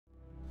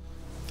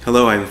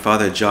Hello, I'm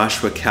Father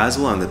Joshua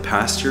Caswell. I'm the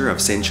pastor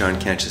of St.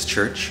 John Cantius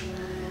Church.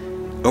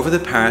 Over the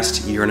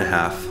past year and a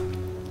half,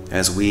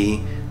 as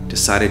we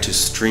decided to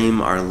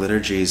stream our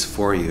liturgies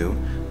for you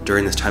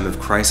during this time of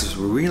crisis,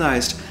 we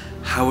realized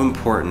how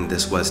important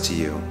this was to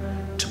you,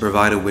 to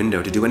provide a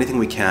window, to do anything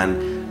we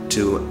can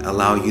to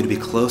allow you to be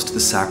close to the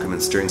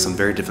sacraments during some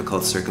very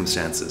difficult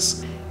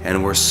circumstances.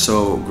 And we're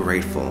so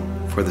grateful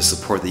for the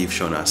support that you've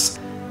shown us.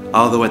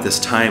 Although at this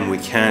time we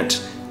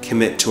can't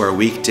commit to our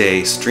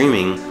weekday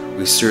streaming,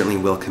 we certainly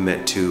will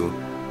commit to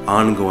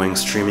ongoing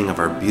streaming of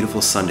our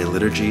beautiful Sunday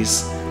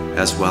liturgies,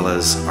 as well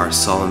as our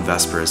Solemn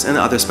Vespers and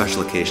other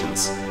special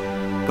occasions.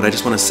 But I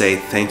just want to say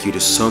thank you to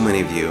so many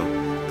of you.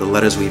 The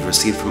letters we've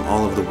received from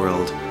all over the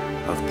world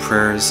of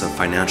prayers, of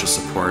financial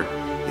support,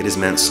 it has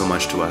meant so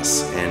much to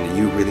us, and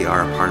you really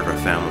are a part of our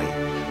family.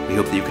 We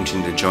hope that you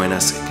continue to join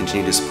us,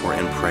 continue to support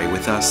and pray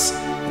with us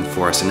and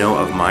for us, and know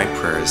of my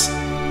prayers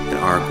and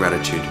our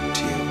gratitude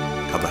to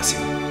you. God bless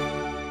you.